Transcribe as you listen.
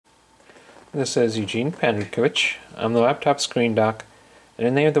This is Eugene Pandrikovich. I'm the laptop screen doc, and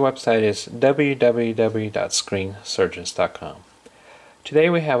the name of the website is www.screensurgeons.com. Today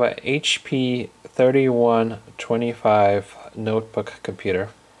we have a HP 3125 notebook computer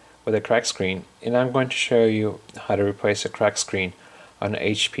with a cracked screen, and I'm going to show you how to replace a cracked screen on an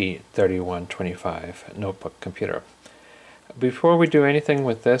HP 3125 notebook computer. Before we do anything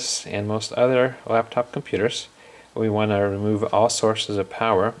with this and most other laptop computers, we want to remove all sources of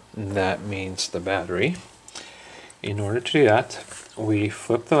power. That means the battery. In order to do that, we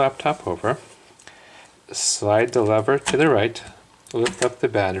flip the laptop over, slide the lever to the right, lift up the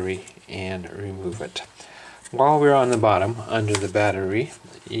battery, and remove it. While we're on the bottom, under the battery,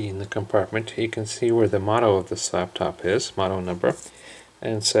 in the compartment, you can see where the model of this laptop is, model number,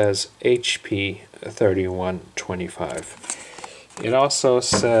 and it says HP 3125. It also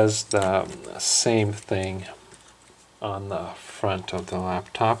says the same thing on the front of the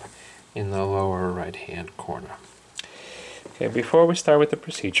laptop in the lower right hand corner. Okay, before we start with the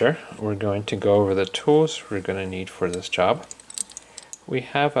procedure, we're going to go over the tools we're going to need for this job. We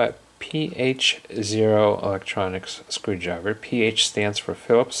have a PH0 electronics screwdriver. PH stands for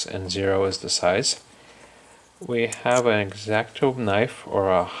Phillips and 0 is the size. We have an X-Acto knife or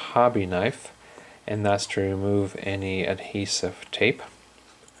a hobby knife, and that's to remove any adhesive tape.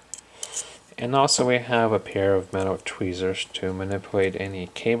 And also we have a pair of metal tweezers to manipulate any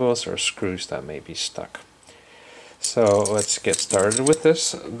cables or screws that may be stuck. So let's get started with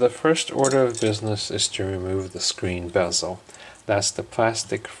this. The first order of business is to remove the screen bezel. That's the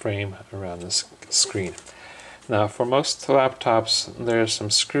plastic frame around the screen. Now for most laptops there's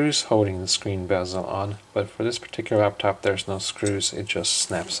some screws holding the screen bezel on, but for this particular laptop there's no screws, it just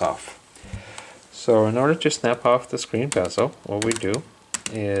snaps off. So in order to snap off the screen bezel, what we do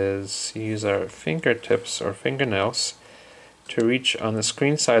is use our fingertips or fingernails to reach on the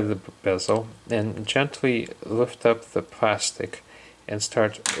screen side of the bezel and gently lift up the plastic and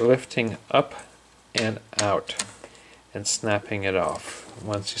start lifting up and out and snapping it off.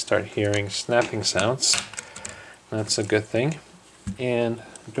 Once you start hearing snapping sounds, that's a good thing. And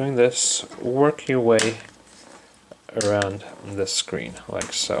doing this, work your way around the screen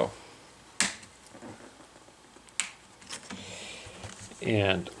like so.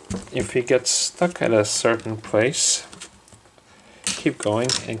 And if you get stuck at a certain place, keep going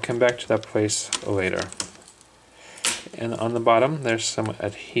and come back to that place later. And on the bottom there's some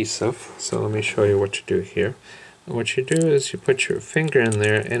adhesive, so let me show you what to do here. What you do is you put your finger in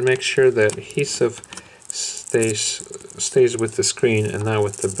there and make sure that adhesive stays with the screen and not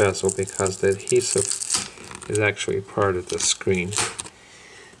with the bezel, because the adhesive is actually part of the screen.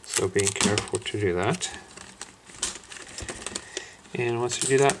 So being careful to do that. And once you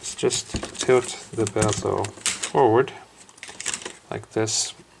do that, just tilt the bezel forward like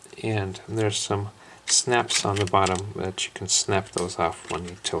this, and there's some snaps on the bottom that you can snap those off when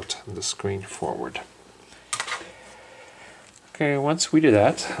you tilt the screen forward. Okay, once we do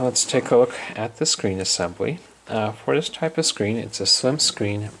that, let's take a look at the screen assembly. For this type of screen, it's a slim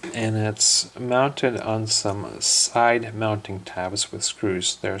screen and it's mounted on some side mounting tabs with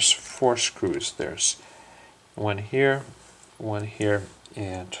screws. There's 4 screws. There's one here,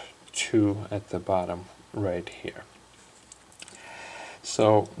 and 2 at the bottom right here.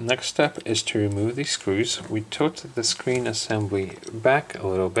 So next step is to remove these screws. We tilt the screen assembly back a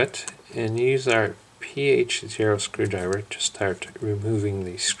little bit and use our PH0 screwdriver to start removing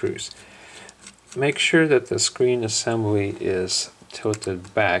these screws. Make sure that the screen assembly is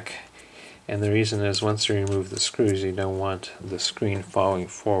tilted back, and the reason is once you remove the screws you don't want the screen falling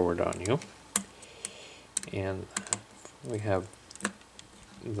forward on you. And we have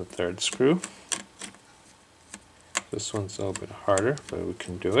the 3rd screw. This one's a little bit harder, but we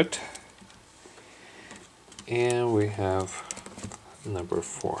can do it. And we have number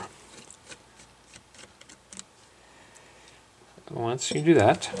 4. Once you do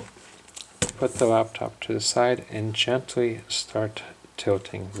that, put the laptop to the side and gently start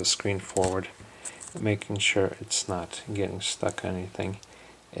tilting the screen forward, making sure it's not getting stuck on anything,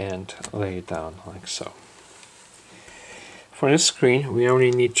 and lay it down like so. For this screen, we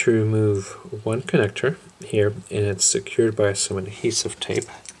only need to remove one connector here, and it's secured by some adhesive tape.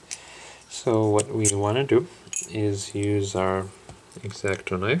 So what we want to do is use our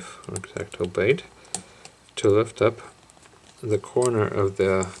X-Acto knife or X-Acto blade to lift up the corner of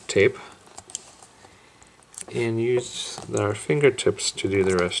the tape and use our fingertips to do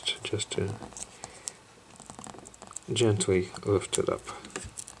the rest, just to gently lift it up,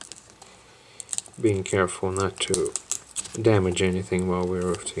 being careful not to damage anything while we're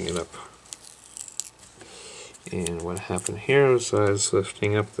lifting it up. And what happened here is I was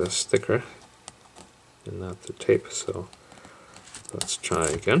lifting up the sticker and not the tape. So let's try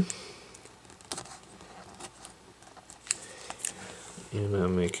again. And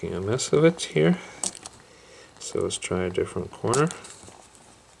I'm making a mess of it here. So let's try a different corner.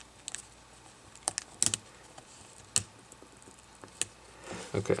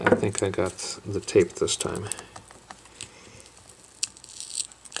 Okay, I think I got the tape this time.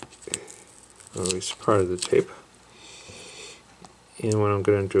 Or at least part of the tape. And what I'm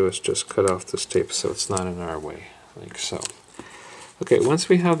going to do is just cut off this tape so it's not in our way, like so. Okay, once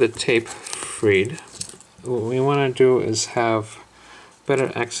we have the tape freed, what we want to do is have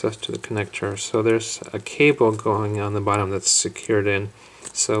better access to the connector. So there's a cable going on the bottom that's secured in.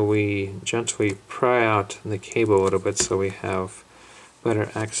 So we gently pry out the cable a little bit so we have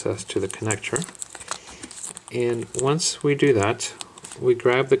better access to the connector. And once we do that, we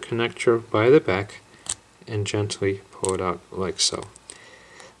grab the connector by the back and gently pull it out like so.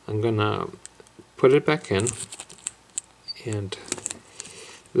 I'm gonna put it back in, and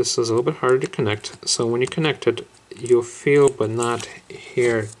this is a little bit harder to connect, so when you connect it, you'll feel but not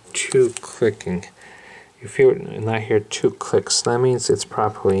hear two clicking. You feel and not hear two clicks. That means it's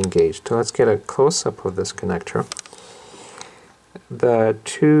properly engaged. So let's get a close-up of this connector. The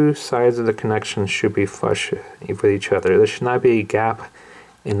two sides of the connection should be flush with each other. There should not be a gap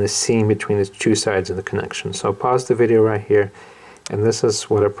in the seam between the two sides of the connection. So pause the video right here, and this is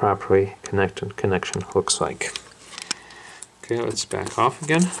what a properly connected connection looks like. Okay, let's back off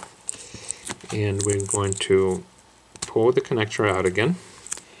again, and we're going to pull the connector out again,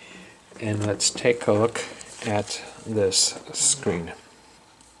 and let's take a look at this screen.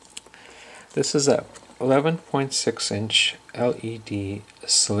 This is a 11.6-inch LED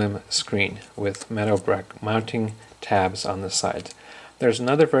slim screen with metal bracket mounting tabs on the side. There's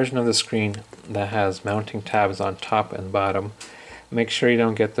another version of the screen that has mounting tabs on top and bottom. Make sure you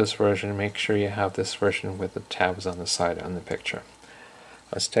don't get this version. Make sure you have this version with the tabs on the side on the picture.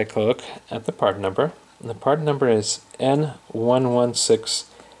 Let's take a look at the part number. The part number is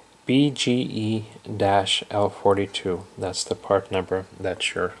N116BGE-L42. That's the part number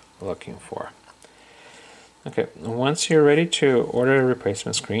that you're looking for. Okay, once you're ready to order a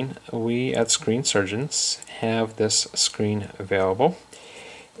replacement screen, we at Screen Surgeons have this screen available.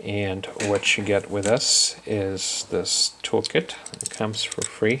 And what you get with us is this toolkit. It comes for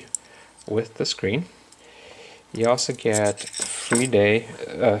free with the screen. You also get free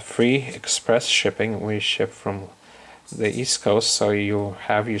express shipping. We ship from the East Coast, so you'll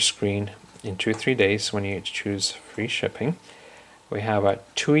have your screen in 2-3 days when you choose free shipping. We have a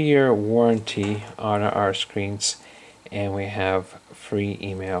 2-year warranty on our screens, and we have free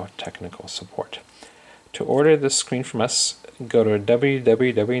email technical support. To order this screen from us, go to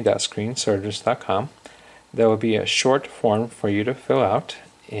www.screensurgeons.com. There will be a short form for you to fill out,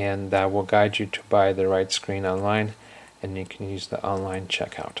 and that will guide you to buy the right screen online, and you can use the online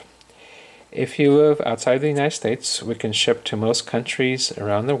checkout. If you live outside the United States, we can ship to most countries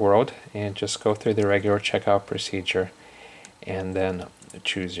around the world, and just go through the regular checkout procedure and then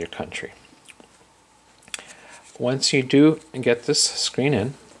choose your country. Once you do get this screen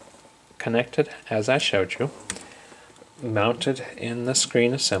in, connected as I showed you, mounted in the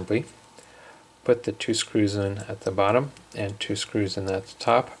screen assembly, put the 2 screws in at the bottom and 2 screws in at the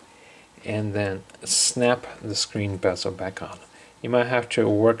top, and then snap the screen bezel back on. You might have to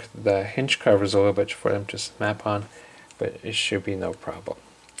work the hinge covers a little bit for them to snap on, but it should be no problem.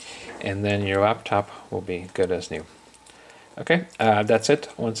 And then your laptop will be good as new. Okay, that's it.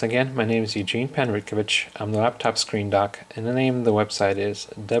 Once again, my name is Eugene Panrutkovich. I'm the laptop screen doc, and the name of the website is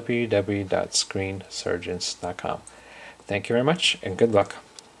www.screensurgeons.com. Thank you very much, and good luck.